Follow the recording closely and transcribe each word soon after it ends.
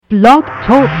Blog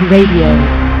Talk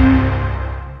Radio.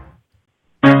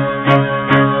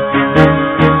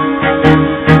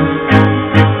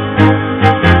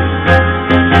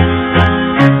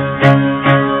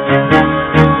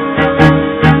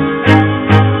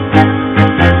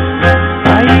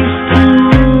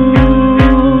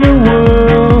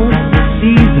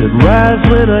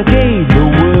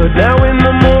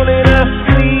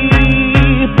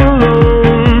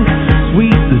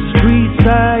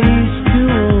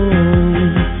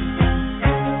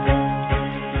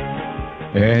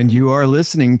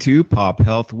 Listening to Pop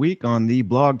Health Week on the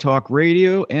Blog Talk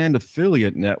Radio and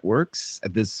affiliate networks.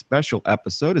 This special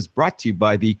episode is brought to you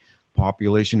by the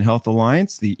Population Health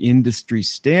Alliance, the industry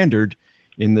standard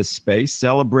in this space,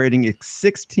 celebrating its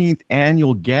 16th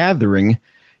annual gathering.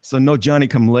 So no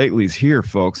Johnny-come-latelys here,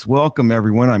 folks. Welcome,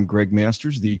 everyone. I'm Greg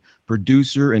Masters, the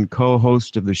producer and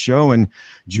co-host of the show, and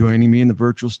joining me in the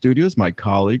virtual studio is my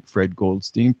colleague, Fred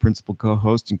Goldstein, principal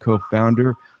co-host and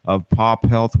co-founder of Pop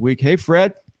Health Week. Hey,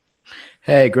 Fred.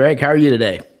 Hey, Greg, how are you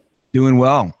today? Doing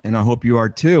well, and I hope you are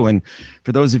too. And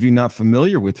for those of you not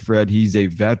familiar with Fred, he's a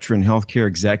veteran healthcare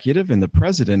executive and the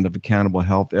president of Accountable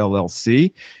Health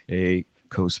LLC, a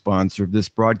co-sponsor of this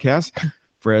broadcast.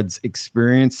 Fred's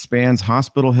experience spans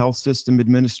hospital health system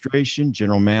administration,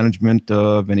 general management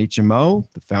of an HMO,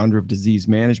 the founder of Disease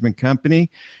Management Company,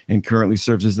 and currently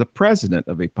serves as the president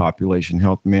of a population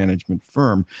health management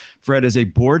firm. Fred is a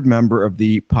board member of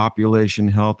the Population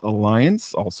Health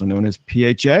Alliance, also known as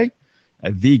PHA,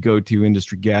 the go-to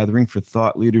industry gathering for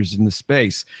thought leaders in the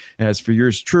space. As for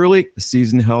yours truly, a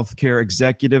seasoned healthcare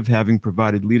executive, having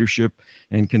provided leadership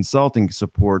and consulting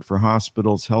support for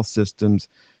hospitals, health systems,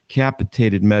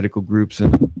 capitated medical groups,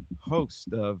 and a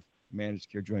host of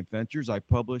managed care joint ventures. I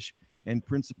publish and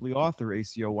principally author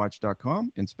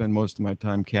ACOWatch.com and spend most of my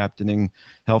time captaining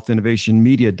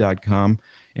healthinnovationmedia.com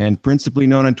and principally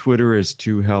known on Twitter as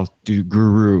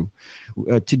 2Health2Guru.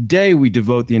 Today, we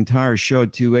devote the entire show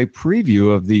to a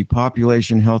preview of the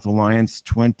Population Health Alliance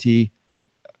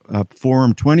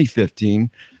Forum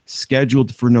 2015,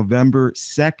 scheduled for November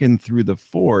 2nd through the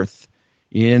 4th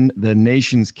in the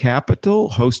nation's capital,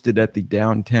 hosted at the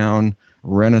Downtown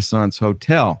Renaissance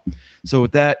Hotel. So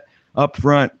with that up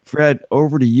front, Fred,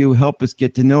 over to you. Help us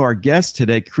get to know our guests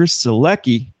today, Chris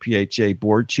Selecky, PHA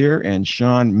Board Chair, and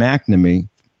Sean McManamy,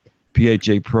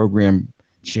 PHA Program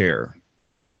Chair.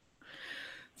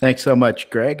 Thanks so much,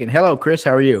 Greg. And hello, Chris.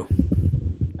 How are you?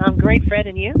 I'm great, Fred.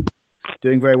 And you?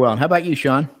 Doing very well. And how about you,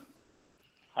 Sean?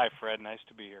 Hi, Fred. Nice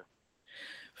to be here.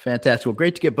 Fantastic. Well,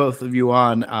 great to get both of you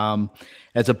on.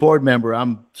 As a board member,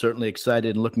 I'm certainly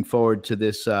excited and looking forward to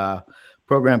this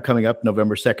program coming up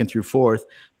November 2nd through 4th.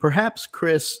 Perhaps,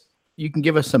 Chris, you can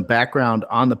give us some background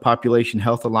on the Population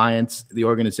Health Alliance, the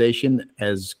organization.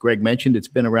 As Greg mentioned, it's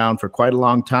been around for quite a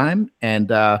long time, and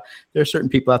there are certain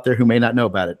people out there who may not know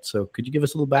about it. So could you give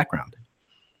us a little background?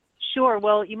 Sure.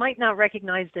 Well, you might not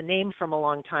recognize the name from a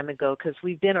long time ago because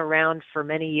we've been around for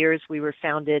many years. We were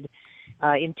founded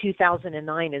in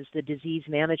 2009 as the Disease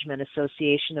Management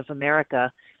Association of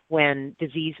America, when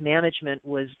disease management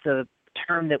was the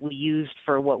term that we used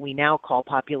for what we now call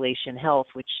population health,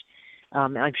 which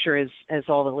I'm sure as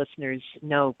all the listeners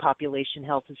know, population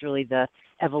health is really the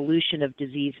evolution of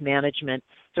disease management,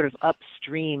 sort of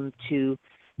upstream to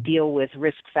deal with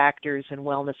risk factors and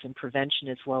wellness and prevention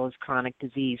as well as chronic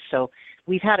disease. So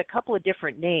we've had a couple of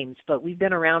different names, but we've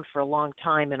been around for a long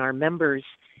time, and our members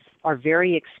are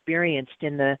very experienced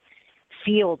in the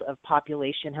field of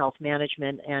population health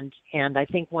management. And I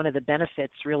think one of the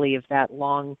benefits really of that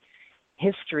long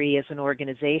history as an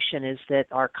organization is that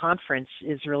our conference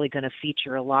is really going to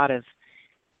feature a lot of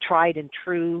tried and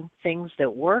true things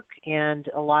that work and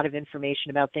a lot of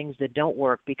information about things that don't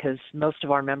work, because most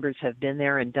of our members have been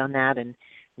there and done that and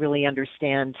really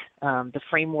understand the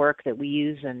framework that we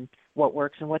use and what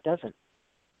works and what doesn't.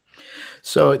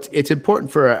 So it's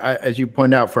important for, as you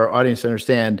point out, for our audience to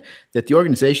understand that the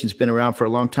organization's been around for a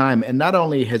long time. And not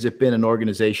only has it been an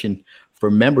organization for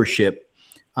membership,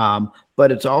 but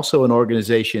it's also an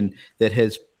organization that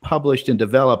has published and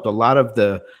developed a lot of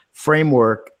the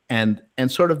framework and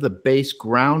sort of the base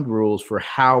ground rules for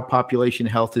how population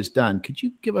health is done. Could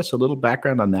you give us a little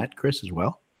background on that, Chris, as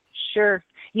well? Sure.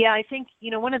 Yeah, I think,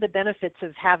 one of the benefits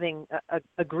of having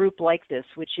a group like this,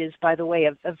 which is, by the way,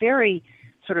 a very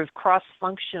sort of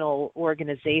cross-functional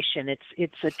organization.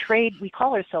 It's a trade, we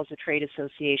call ourselves a trade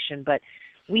association, but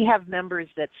we have members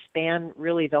that span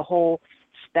really the whole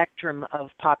spectrum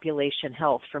of population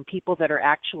health, from people that are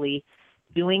actually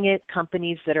doing it,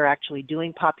 companies that are actually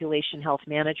doing population health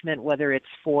management, whether it's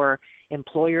for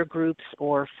employer groups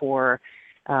or for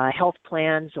health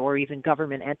plans or even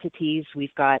government entities.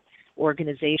 We've got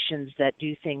organizations that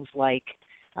do things like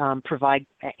provide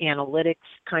analytics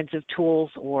kinds of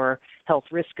tools or health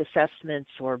risk assessments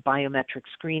or biometric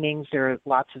screenings. There are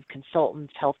lots of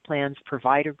consultants, health plans,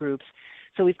 provider groups.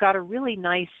 So we've got a really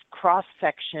nice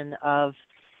cross-section of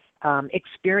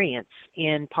experience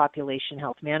in population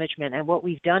health management. And what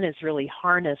we've done is really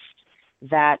harnessed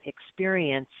that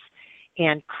experience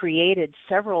and created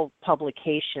several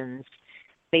publications,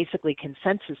 basically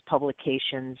consensus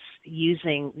publications,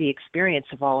 using the experience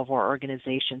of all of our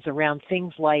organizations around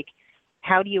things like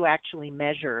how do you actually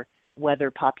measure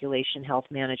whether population health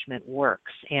management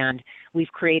works. And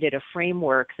we've created a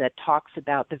framework that talks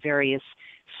about the various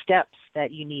steps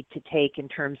that you need to take in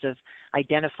terms of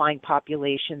identifying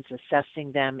populations,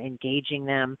 assessing them, engaging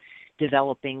them,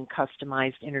 developing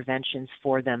customized interventions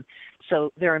for them.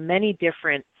 So there are many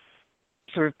different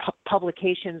sort of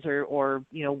publications or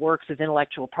works of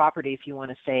intellectual property, if you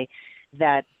want to say,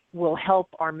 that will help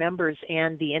our members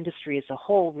and the industry as a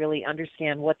whole really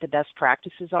understand what the best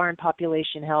practices are in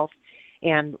population health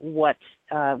and what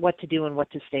to do and what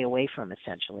to stay away from,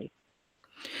 essentially.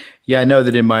 Yeah, I know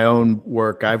that in my own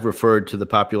work, I've referred to the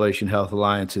Population Health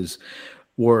Alliance's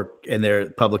work and their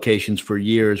publications for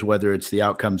years, whether it's the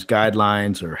outcomes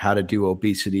guidelines or how to do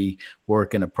obesity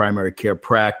work in a primary care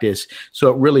practice.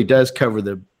 So it really does cover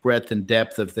the breadth and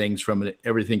depth of things, from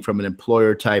everything from an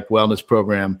employer type wellness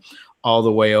program all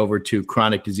the way over to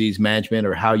chronic disease management,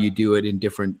 or how you do it in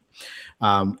different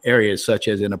areas, such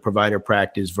as in a provider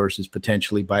practice versus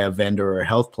potentially by a vendor or a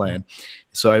health plan.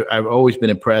 So I've always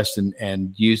been impressed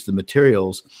and used the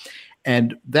materials.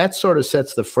 And that sort of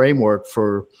sets the framework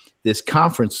for this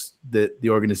conference that the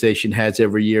organization has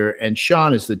every year. And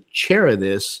Sean is the chair of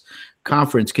this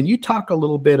conference. Can you talk a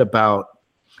little bit about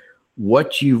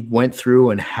what you went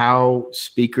through and how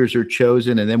speakers are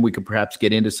chosen? And then we could perhaps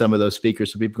get into some of those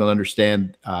speakers so people can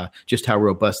understand just how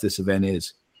robust this event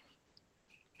is.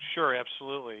 Sure,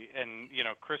 absolutely. And,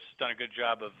 Chris has done a good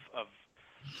job of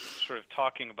sort of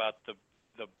talking about the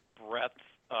breadth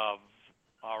of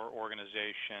our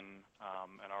organization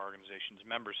and our organization's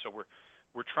members. So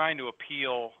we're trying to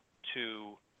appeal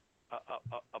to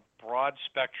a broad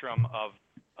spectrum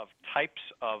of types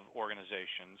of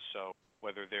organizations. So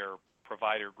whether they're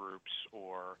provider groups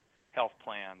or health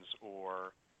plans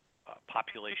or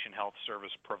population health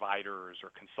service providers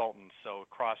or consultants. So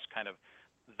across kind of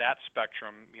that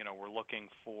spectrum, we're looking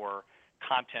for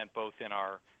content both in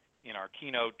our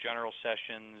keynote general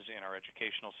sessions, in our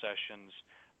educational sessions,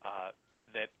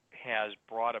 that has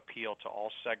broad appeal to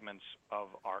all segments of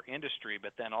our industry.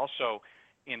 But then also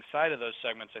inside of those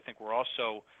segments, I think we're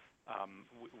also,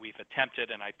 we've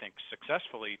attempted, and I think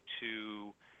successfully,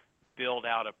 to build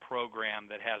out a program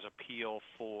that has appeal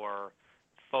for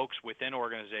folks within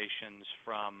organizations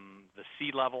from the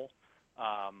C-level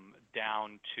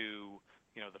down to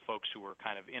the folks who are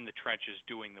kind of in the trenches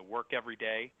doing the work every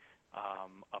day.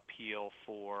 Appeal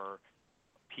for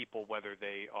people, whether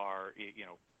they are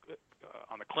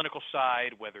on the clinical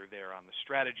side, whether they're on the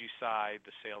strategy side,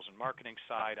 the sales and marketing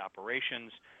side,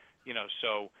 operations.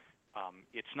 So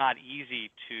it's not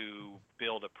easy to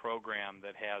build a program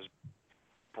that has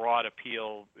broad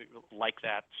appeal like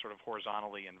that, sort of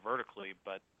horizontally and vertically.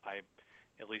 But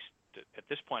at least at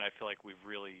this point, I feel like we've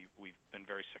been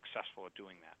very successful at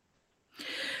doing that.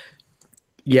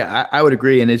 Yeah, I would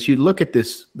agree. And as you look at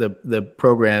this, the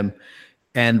program,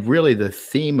 and really the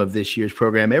theme of this year's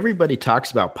program, everybody talks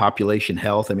about population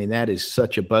health. I mean, that is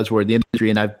such a buzzword in the industry.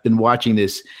 And I've been watching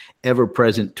this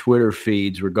ever-present Twitter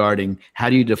feeds regarding how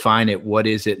do you define it, what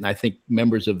is it? And I think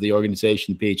members of the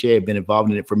organization, PHA, have been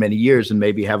involved in it for many years and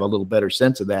maybe have a little better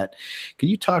sense of that. Can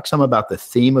you talk some about the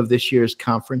theme of this year's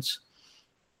conference?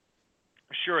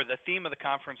 Sure. The theme of the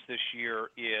conference this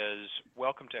year is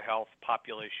Welcome to Health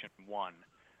Population One.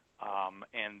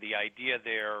 And the idea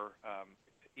there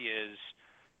is,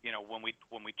 when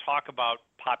we talk about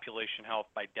population health,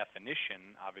 by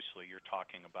definition, obviously you're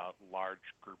talking about large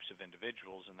groups of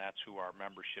individuals, and that's who our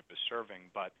membership is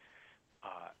serving. But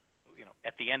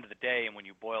at the end of the day, and when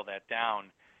you boil that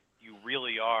down, you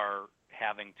really are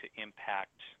having to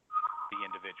impact the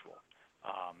individual,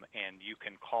 and you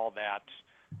can call that.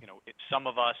 Some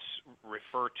of us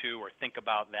refer to or think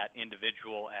about that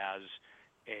individual as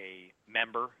a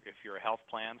member if you're a health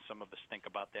plan. Some of us think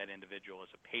about that individual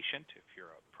as a patient if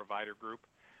you're a provider group.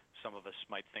 Some of us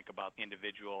might think about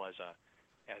individual as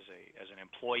an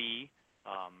employee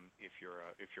if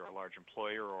you're a large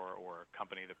employer or a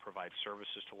company that provides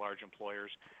services to large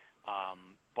employers.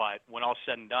 But when all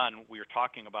said and done, we are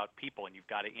talking about people, and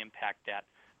you've got to impact that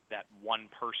one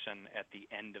person at the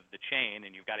end of the chain,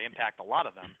 and you've got to impact a lot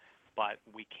of them, but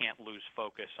we can't lose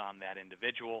focus on that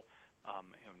individual.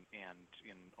 and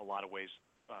in a lot of ways,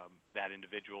 that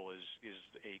individual is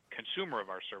a consumer of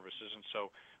our services. And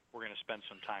so we're going to spend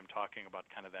some time talking about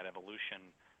kind of that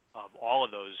evolution of all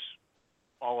of those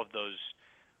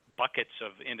buckets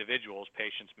of individuals,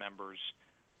 patients, members,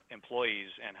 employees,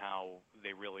 and how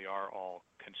they really are all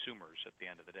consumers at the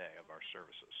end of the day of our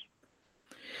services.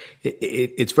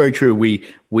 It's very true.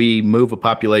 We move a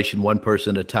population one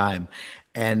person at a time.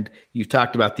 And you've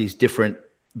talked about these different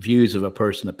views of a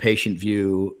person: a patient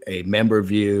view, a member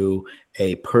view,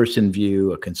 a person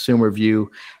view, a consumer view.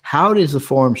 How is the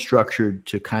forum structured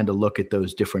to kind of look at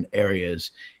those different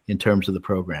areas in terms of the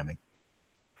programming?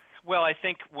 Well, I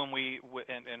think when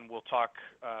and we'll talk,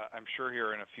 I'm sure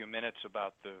here in a few minutes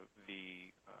about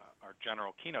our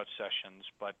general keynote sessions,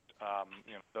 but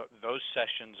those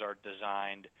sessions are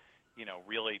designed,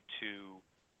 really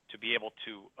to be able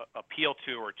to appeal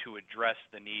to or to address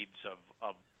the needs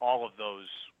of all of those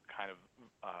kind of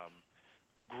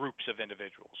groups of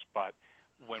individuals. But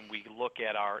when we look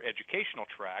at our educational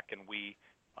track, and we,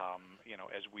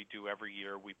 as we do every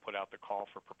year, we put out the call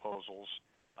for proposals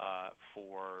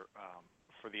for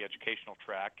the educational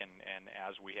track, and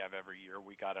as we have every year,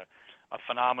 we got a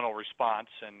phenomenal response,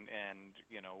 and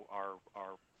our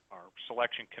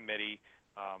selection committee,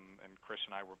 and Chris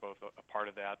and I were both a part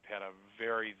of that, had a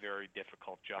very, very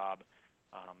difficult job,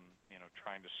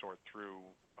 trying to sort through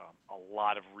a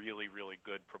lot of really, really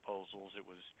good proposals. It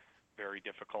was very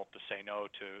difficult to say no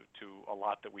to a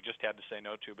lot that we just had to say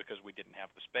no to because we didn't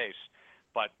have the space.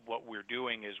 But what we're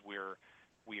doing is we are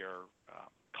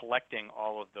collecting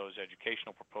all of those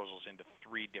educational proposals into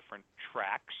 3 different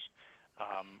tracks.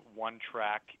 One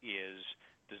track is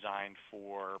designed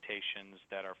for presentations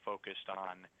that are focused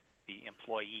on the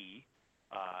employee.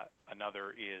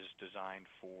 Another is designed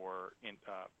for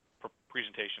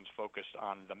presentations focused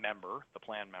on the member, the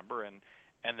plan member, and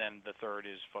then the third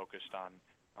is focused on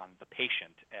the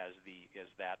patient as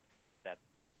that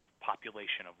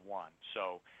population of one.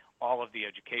 So all of the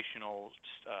educational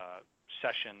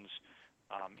sessions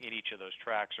in each of those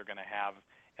tracks are going to have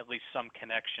at least some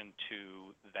connection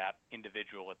to that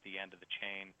individual at the end of the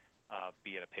chain,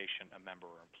 be it a patient, a member,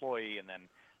 or employee. And then,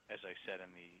 as I said,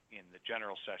 in the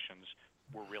general sessions,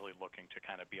 we're really looking to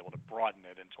kind of be able to broaden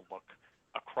it and to look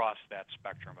across that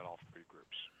spectrum at all 3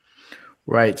 groups.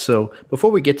 Right. So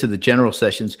before we get to the general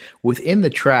sessions, within the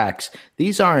tracks,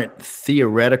 these aren't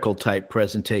theoretical type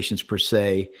presentations per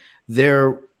se.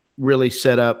 They're really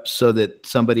set up so that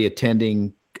somebody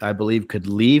attending, I believe, could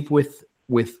leave with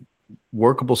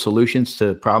workable solutions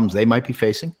to problems they might be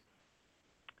facing?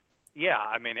 Yeah,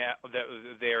 I mean,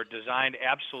 they are designed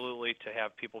absolutely to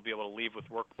have people be able to leave with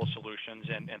workable solutions,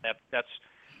 and that's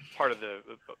part of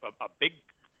a big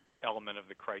element of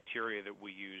the criteria that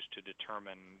we use to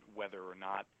determine whether or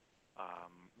not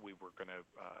we were going to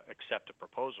accept a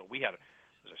proposal. We had,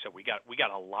 as I said, we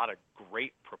got a lot of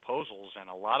great proposals, and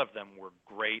a lot of them were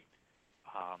great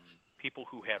people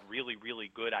who had really, really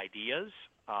good ideas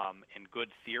and good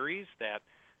theories that,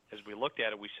 as we looked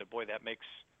at it, we said, boy, that makes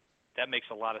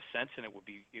a lot of sense, and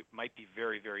it might be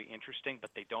very, very interesting,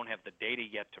 but they don't have the data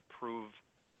yet to prove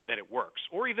that it works,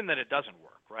 or even that it doesn't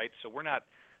work, right? So we're not,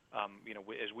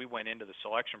 as we went into the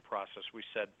selection process, we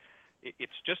said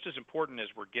it's just as important as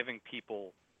we're giving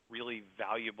people really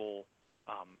valuable,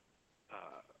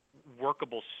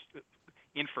 workable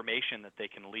information that they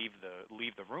can leave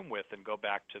the room with and go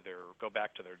back to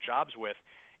their jobs with.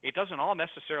 It doesn't all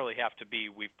necessarily have to be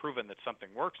we've proven that something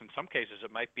works. In some cases,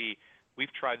 it might be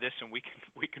we've tried this and we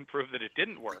can prove that it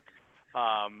didn't work,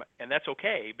 and that's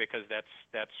okay, because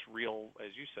that's real,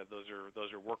 as you said. Those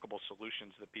are workable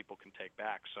solutions that people can take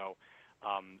back. So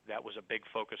that was a big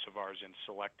focus of ours in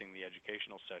selecting the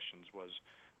educational sessions, was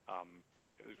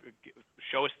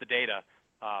show us the data,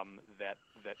 that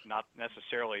not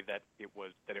necessarily that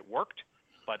it worked,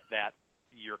 but that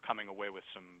you're coming away with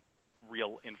some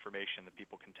real information that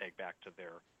people can take back to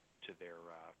their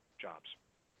jobs.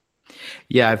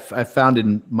 Yeah, I've found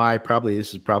in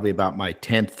this is probably about my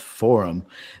 10th forum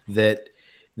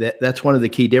that's one of the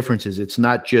key differences. It's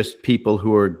not just people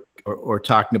who are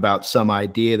talking about some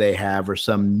idea they have or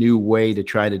some new way to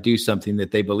try to do something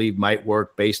that they believe might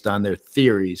work based on their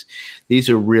theories. These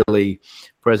are really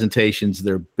presentations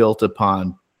that are built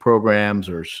upon programs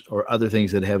or other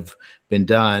things that have been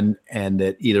done and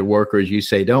that either work or, as you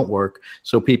say, don't work,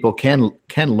 so people can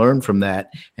learn from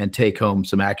that and take home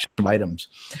some action items.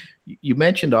 You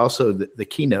mentioned also the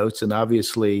keynotes, and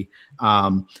obviously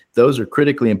those are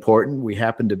critically important. We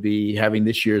happen to be having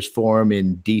this year's forum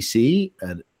in DC,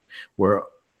 where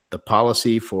the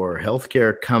policy for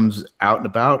healthcare comes out and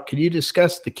about. Can you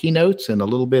discuss the keynotes and a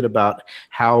little bit about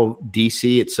how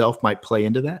DC itself might play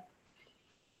into that?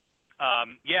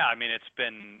 Yeah, I mean it's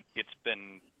been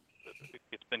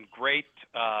great.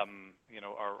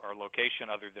 Our location,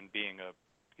 other than being a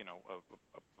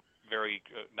very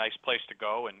nice place to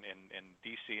go, in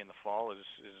DC in the fall is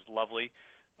lovely,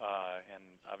 and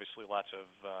obviously lots of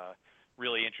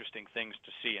really interesting things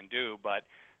to see and do. But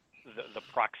the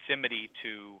proximity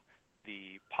to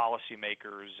the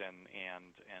policymakers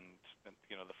and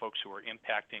the folks who are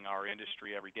impacting our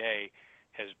industry every day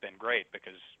has been great,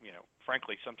 because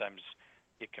frankly sometimes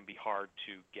it can be hard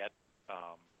to get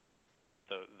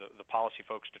the policy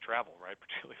folks to travel, right?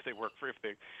 Particularly if they work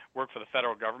for the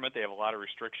federal government, they have a lot of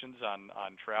restrictions on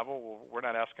travel. Well, we're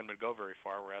not asking them to go very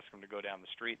far. We're asking them to go down the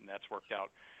street, and that's worked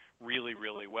out really,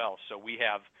 really well. So we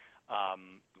have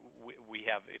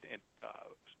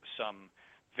some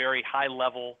very high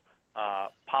level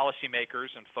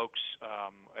policymakers and folks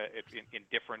in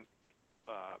different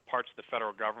parts of the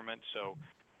federal government. So,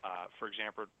 for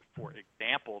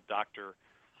example, Dr.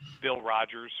 Bill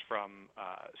Rogers from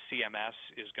CMS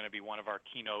is going to be one of our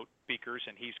keynote speakers,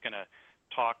 and he's going to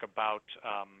talk about,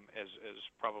 as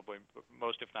probably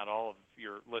most, if not all, of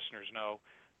your listeners know,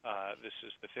 this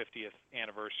is the 50th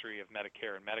anniversary of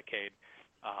Medicare and Medicaid,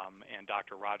 and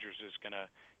Dr. Rogers is going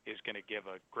to give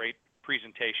a great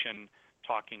presentation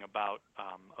talking about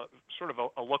sort of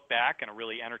a look back, and a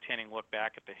really entertaining look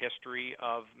back at the history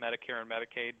of Medicare and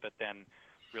Medicaid, but then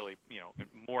really,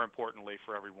 more importantly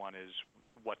for everyone is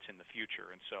what's in the future.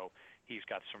 And so he's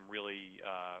got some really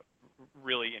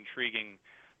intriguing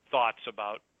thoughts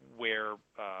about where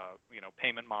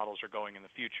payment models are going in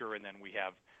the future. And then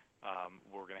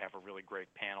we're going to have a really great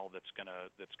panel that's going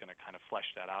to kind of flesh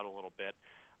that out a little bit.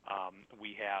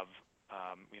 We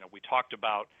talked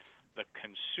about the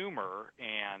consumer,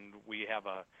 and we have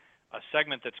a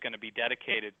segment that's going to be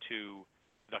dedicated to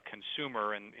the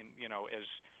consumer, and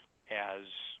as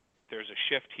there's a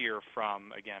shift here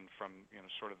from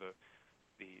sort of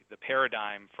the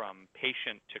paradigm from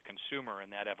patient to consumer,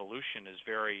 and that evolution is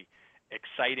very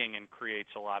exciting and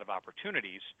creates a lot of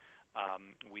opportunities.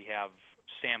 We have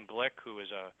Sam Glick, who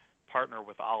is a partner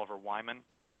with Oliver Wyman,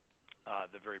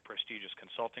 the very prestigious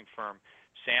consulting firm.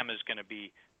 Sam is going to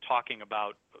be talking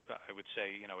about, I would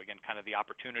say, again, kind of the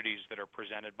opportunities that are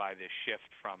presented by this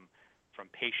shift from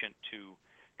patient to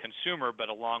consumer, but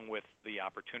along with the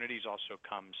opportunities also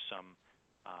comes some,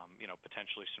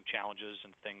 potentially some challenges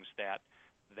and things that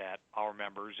our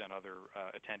members and other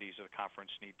attendees of the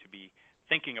conference need to be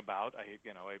thinking about.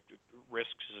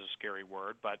 Risks is a scary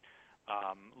word, but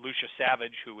Lucia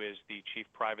Savage, who is the Chief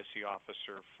Privacy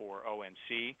Officer for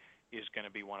ONC, is going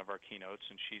to be one of our keynotes,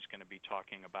 and she's going to be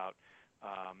talking about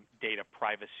data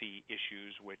privacy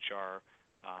issues, which are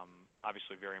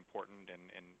obviously very important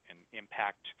and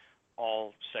impact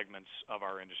all segments of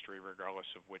our industry, regardless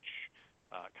of which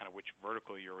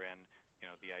vertical you're in.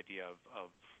 The idea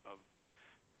of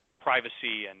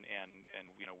privacy and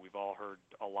we've all heard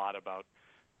a lot about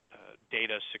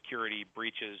data security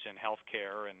breaches in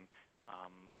healthcare, and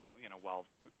while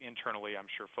internally I'm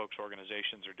sure folks'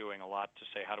 organizations are doing a lot to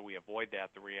say how do we avoid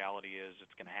that, the reality is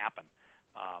it's going to happen.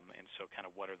 And so kind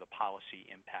of what are the policy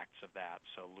impacts of that?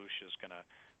 So Lucia's going to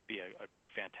be a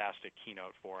fantastic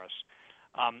keynote for us.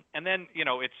 And then,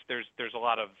 there's a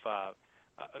lot of,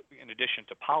 in addition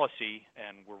to policy,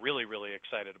 and we're really, really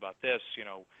excited about this,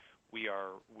 we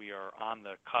are on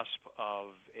the cusp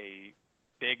of a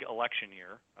big election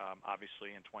year,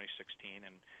 obviously in 2016.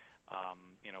 And,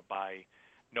 by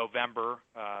November,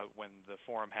 when the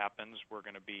forum happens, we're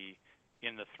going to be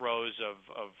in the throes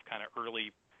of kind of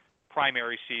early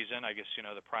primary season. I guess,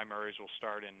 the primaries will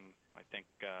start in, I think,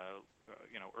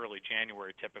 early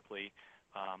January typically.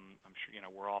 I'm sure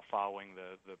we're all following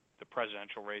the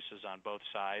presidential races on both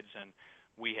sides, and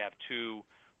we have two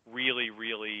really,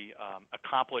 really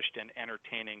accomplished and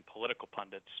entertaining political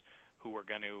pundits who are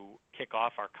going to kick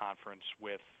off our conference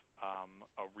with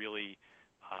a really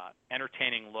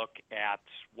entertaining look at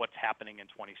what's happening in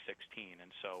 2016.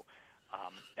 And so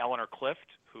Eleanor Clift,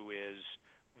 who is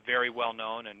very well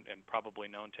known and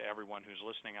probably known to everyone who's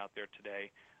listening out there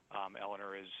today.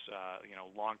 Eleanor is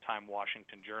longtime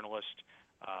Washington journalist,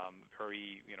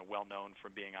 very well known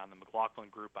for being on the McLaughlin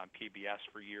Group on PBS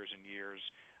for years and years.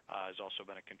 Has also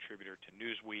been a contributor to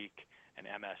Newsweek and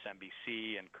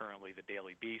MSNBC, and currently the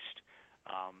Daily Beast.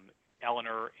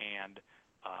 Eleanor and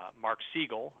Mark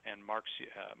Siegel, and Mark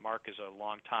is a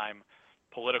longtime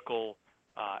political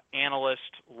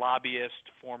analyst, lobbyist,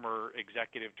 former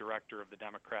executive director of the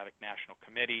Democratic National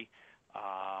Committee,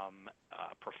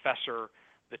 professor.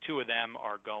 The two of them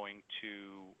are going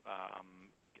to,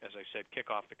 as I said, kick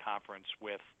off the conference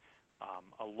with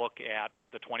a look at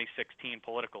the 2016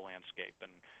 political landscape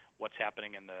and what's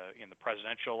happening in the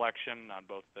presidential election on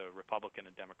both the Republican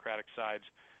and Democratic sides,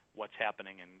 what's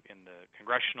happening in the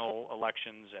congressional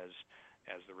elections as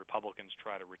the Republicans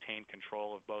try to retain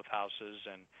control of both houses,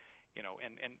 and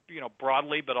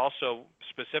broadly, but also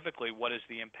specifically, what is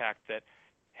the impact that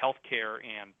healthcare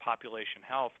and population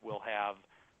health will have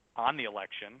on the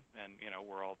election? And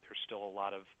there's still a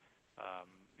lot of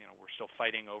we're still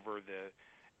fighting over the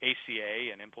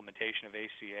ACA and implementation of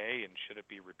ACA, and should it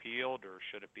be repealed or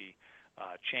should it be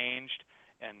changed?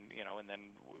 And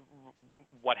then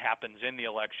what happens in the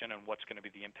election, and what's going to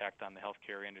be the impact on the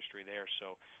healthcare industry there.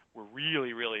 So we're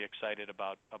really, really excited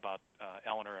about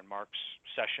Eleanor and Mark's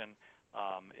session.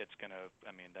 That's going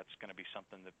to be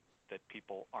something that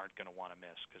people aren't going to want to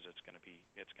miss, because it's going to be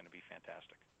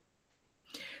fantastic.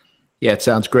 Yeah, it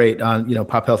sounds great. On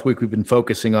Pop Health Week, we've been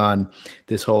focusing on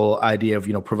this whole idea of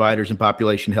providers and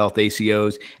population health,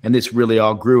 ACOs, and this really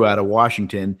all grew out of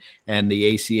Washington and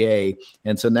the ACA.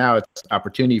 And so now it's an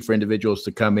opportunity for individuals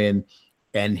to come in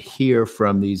and hear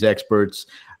from these experts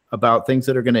about things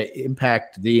that are going to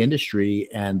impact the industry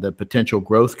and the potential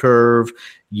growth curve,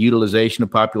 utilization of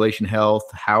population health,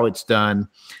 how it's done,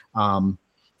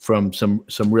 from some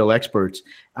real experts.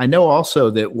 I know also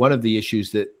that one of the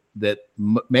issues that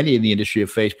many in the industry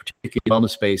have faced, particularly in the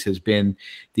wellness space, has been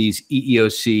these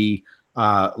EEOC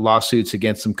lawsuits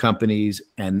against some companies,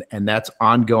 and that's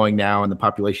ongoing now. And the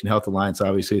Population Health Alliance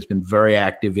obviously has been very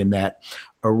active in that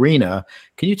arena.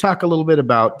 Can you talk a little bit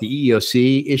about the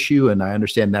EEOC issue? And I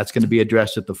understand that's going to be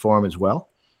addressed at the forum as well.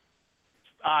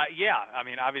 Yeah,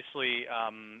 obviously,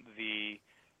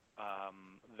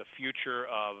 the future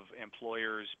of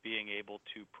employers being able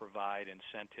to provide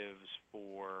incentives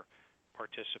for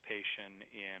participation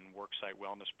in worksite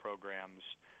wellness programs,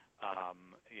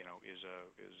 is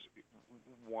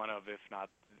one of, if not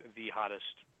the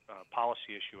hottest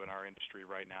policy issue in our industry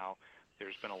right now.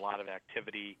 There's been a lot of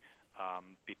activity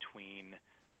between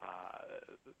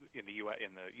in the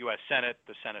U.S. Senate.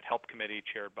 The Senate Help Committee,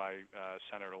 chaired by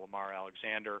Senator Lamar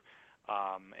Alexander,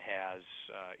 has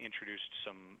introduced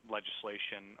some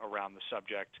legislation around the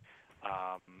subject.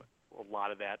 A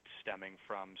lot of that stemming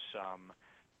from some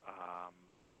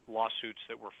lawsuits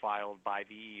that were filed by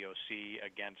the EEOC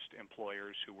against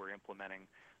employers who were implementing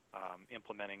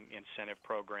incentive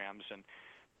programs, and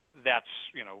that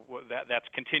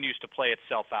continues to play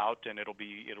itself out, and it'll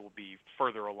be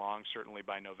further along certainly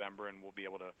by November, and we'll be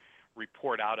able to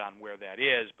report out on where that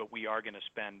is. But we are going to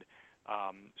spend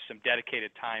some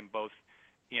dedicated time both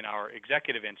in our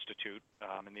Executive Institute,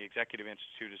 and the Executive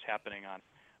Institute is happening on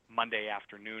Monday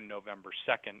afternoon, November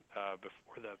 2nd,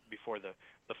 before the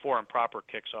forum proper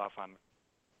kicks off on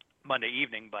Monday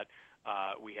evening. But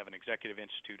we have an Executive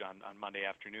Institute on Monday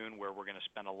afternoon where we're going to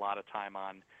spend a lot of time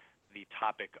on the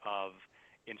topic of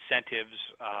incentives,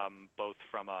 both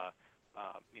from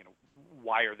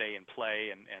why are they in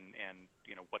play, and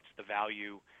what's the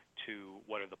value to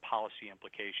what are the policy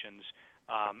implications.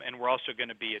 And we're also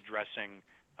going to be addressing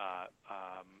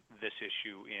this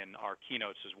issue in our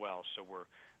keynotes as well. So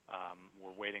we're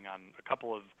waiting on a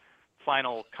couple of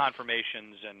final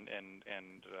confirmations and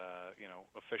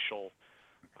official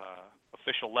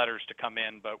letters to come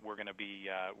in, but we're going to be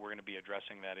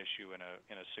addressing that issue in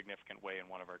a significant way in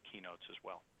one of our keynotes as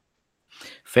well.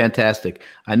 Fantastic.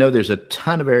 I know there's a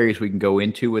ton of areas we can go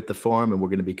into with the forum, and we're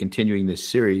going to be continuing this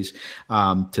series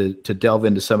to delve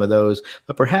into some of those.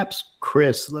 But perhaps,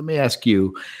 Chris, let me ask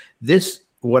you this.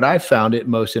 What I found it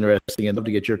most interesting, and I'd love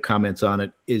to get your comments on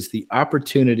it, is the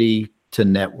opportunity to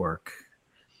network.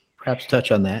 Perhaps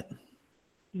touch on that.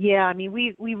 Yeah,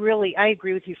 we really, I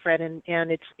agree with you, Fred, and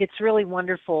it's really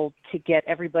wonderful to get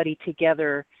everybody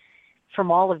together from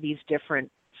all of these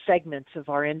different segments of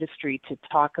our industry to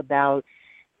talk about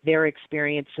their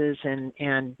experiences, and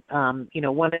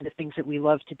one of the things that we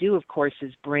love to do, of course,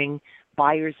 is bring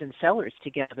buyers and sellers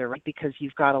together, right? Because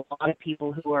you've got a lot of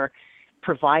people who are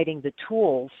providing the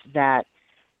tools that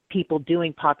people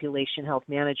doing population health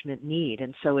management need.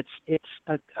 And so it's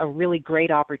a really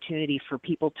great opportunity for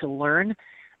people to learn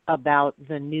about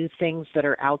the new things that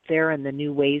are out there and the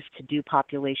new ways to do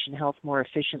population health more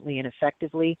efficiently and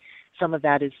effectively. Some of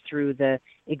that is through the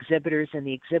exhibitors in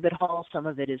the exhibit hall. Some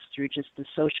of it is through just the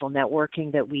social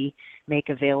networking that we make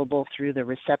available through the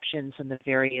receptions and the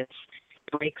various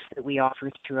breaks that we offer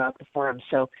throughout the forum.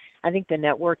 So I think the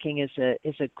networking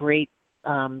is a great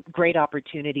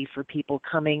opportunity for people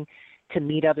coming to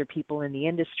meet other people in the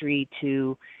industry,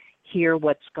 to hear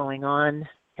what's going on,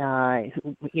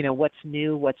 what's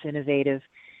new, what's innovative.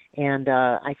 And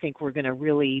I think we're going to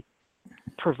really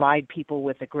provide people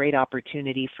with a great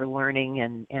opportunity for learning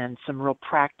and some real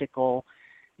practical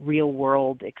real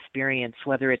world experience,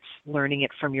 whether it's learning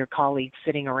it from your colleagues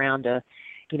sitting around a,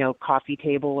 coffee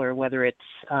table, or whether it's,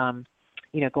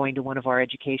 going to one of our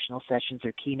educational sessions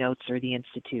or keynotes or the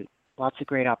Institute. Lots of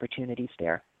great opportunities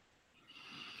there.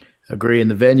 Agree. And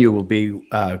the venue will be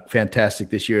fantastic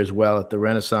this year as well at the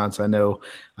Renaissance. I know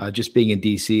just being in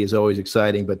DC is always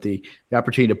exciting, but the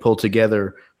opportunity to pull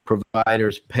together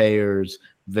providers, payers,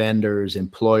 vendors,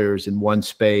 employers in one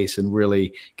space and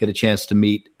really get a chance to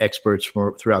meet experts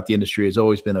from throughout the industry has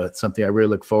always been something I really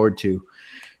look forward to.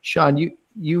 Sean,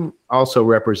 you also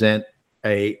represent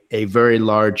a very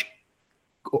large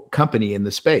company in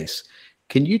the space.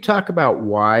 Can you talk about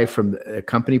why, from a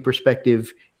company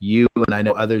perspective, you and I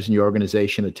know others in your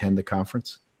organization attend the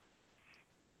conference?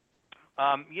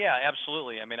 Yeah,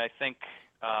 absolutely. I mean, I think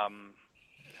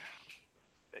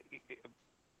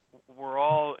we're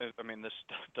all, this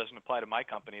doesn't apply to my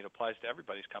company, it applies to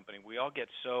everybody's company. We all get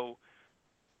so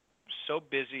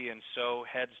busy and so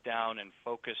heads down and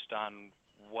focused on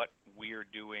what we're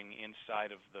doing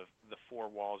inside of the four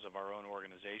walls of our own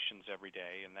organizations every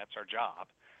day, and that's our job.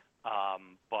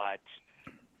 But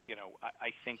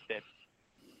I think that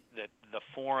the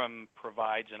forum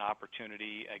provides an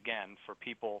opportunity, again, for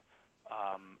people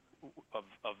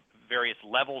of various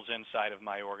levels inside of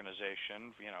my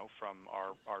organization, from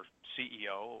our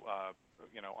CEO,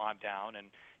 on down,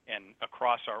 and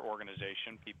across our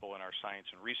organization, people in our science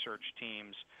and research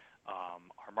teams,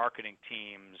 our marketing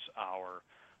teams, our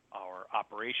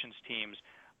operations teams,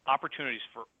 opportunities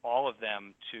for all of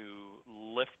them to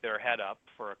lift their head up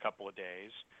for a couple of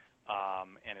days,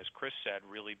 and as Chris said,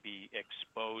 really be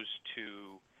exposed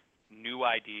to new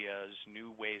ideas,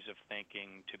 new ways of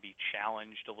thinking, to be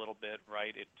challenged a little bit,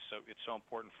 right? It's so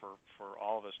important for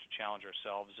all of us to challenge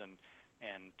ourselves and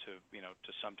to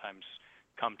to sometimes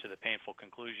come to the painful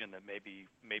conclusion that maybe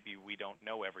we don't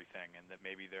know everything, and that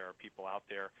maybe there are people out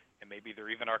there, and maybe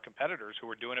they're even our competitors, who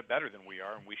are doing it better than we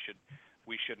are, and we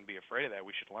shouldn't be afraid of that.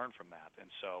 We should learn from that. And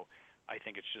so I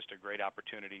think it's just a great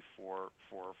opportunity for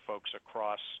folks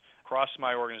across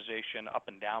my organization, up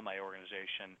and down my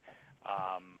organization,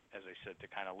 as I said,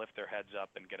 to kind of lift their heads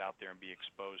up and get out there and be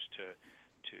exposed to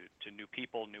new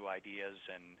people, new ideas,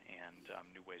 and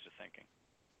new ways of thinking.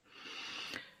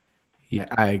 Yeah,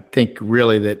 I think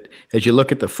really that as you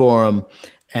look at the forum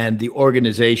and the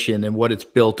organization and what it's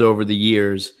built over the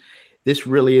years, this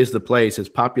really is the place. As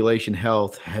population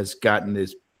health has gotten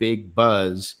this big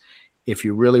buzz, if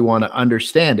you really want to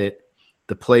understand it,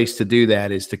 the place to do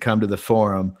that is to come to the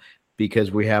forum,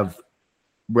 because we have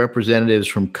representatives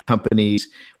from companies,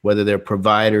 whether they're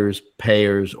providers,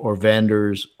 payers, or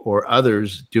vendors, or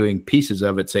others doing pieces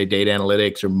of it, say data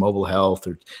analytics or mobile health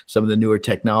or some of the newer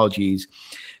technologies,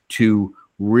 to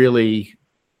really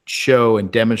show and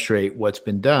demonstrate what's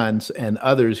been done. And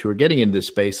others who are getting into this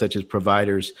space, such as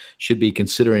providers, should be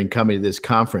considering coming to this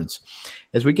conference.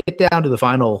 As we get down to the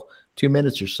final 2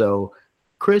 minutes or so,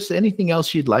 Chris, anything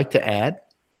else you'd like to add?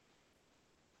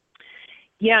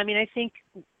 Yeah, I think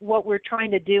what we're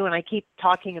trying to do, and I keep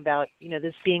talking about,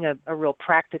 this being a real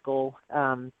practical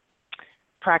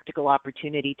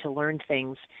opportunity to learn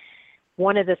things.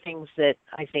 One of the things that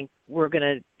I think we're going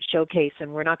to showcase,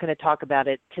 and we're not going to talk about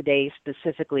it today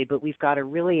specifically, but we've got a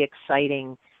really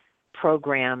exciting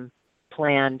program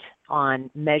planned on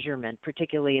measurement,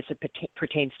 particularly as it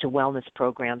pertains to wellness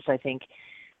programs. I think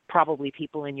probably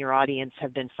people in your audience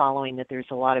have been following that there's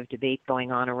a lot of debate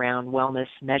going on around wellness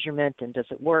measurement, and does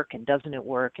it work and doesn't it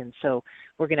work? And so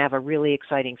we're going to have a really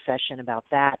exciting session about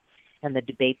that and the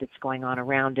debate that's going on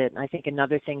around it. And I think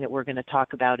another thing that we're going to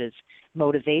talk about is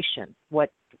motivation.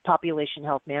 What population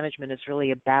health management is really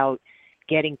about: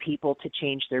 getting people to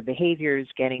change their behaviors,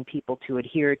 getting people to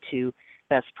adhere to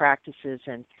best practices.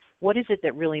 And what is it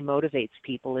that really motivates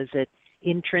people? Is it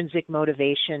intrinsic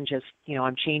motivation, just,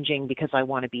 I'm changing because I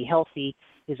want to be healthy?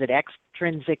 Is it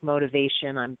extrinsic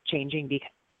motivation? I'm changing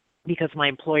because my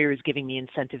employer is giving me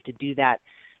incentive to do that.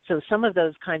 So some of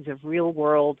those kinds of real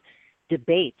world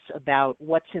debates about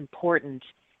what's important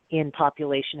in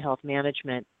population health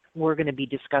management, we're going to be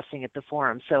discussing at the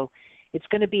forum. So it's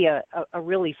going to be a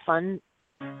really fun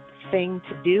thing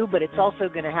to do, but it's also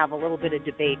going to have a little bit of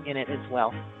debate in it as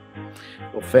well.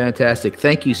 Well, fantastic.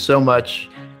 Thank you so much,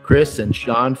 Chris and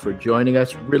Sean, for joining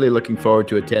us. Really looking forward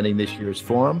to attending this year's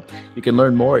forum. You can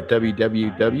learn more at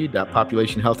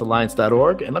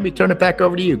www.populationhealthalliance.org. And let me turn it back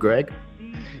over to you, Greg.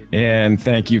 And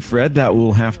thank you, Fred. That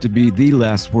will have to be the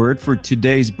last word for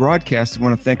today's broadcast. I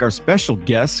want to thank our special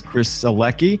guests, Chris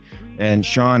Selecky and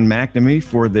Sean McManamy,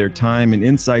 for their time and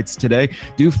insights today.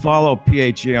 Do follow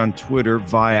PHA on Twitter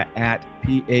via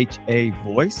 @PHA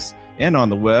Voice. and on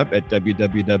the web at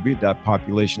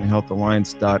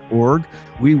www.populationhealthalliance.org.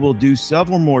 We will do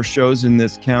several more shows in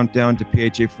this Countdown to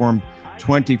PHA Forum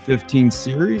 2015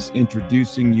 series,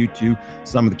 introducing you to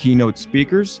some of the keynote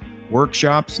speakers,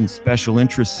 workshops, and special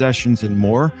interest sessions, and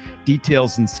more.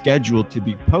 Details and schedule to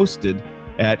be posted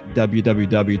at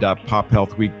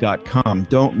www.pophealthweek.com.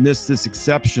 Don't miss this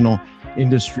exceptional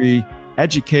industry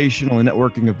educational and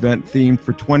networking event. Theme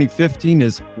for 2015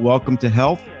 is Welcome to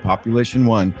Health, Population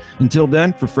One. Until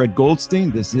then, for Fred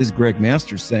Goldstein, this is Greg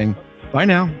Masters saying bye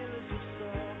now.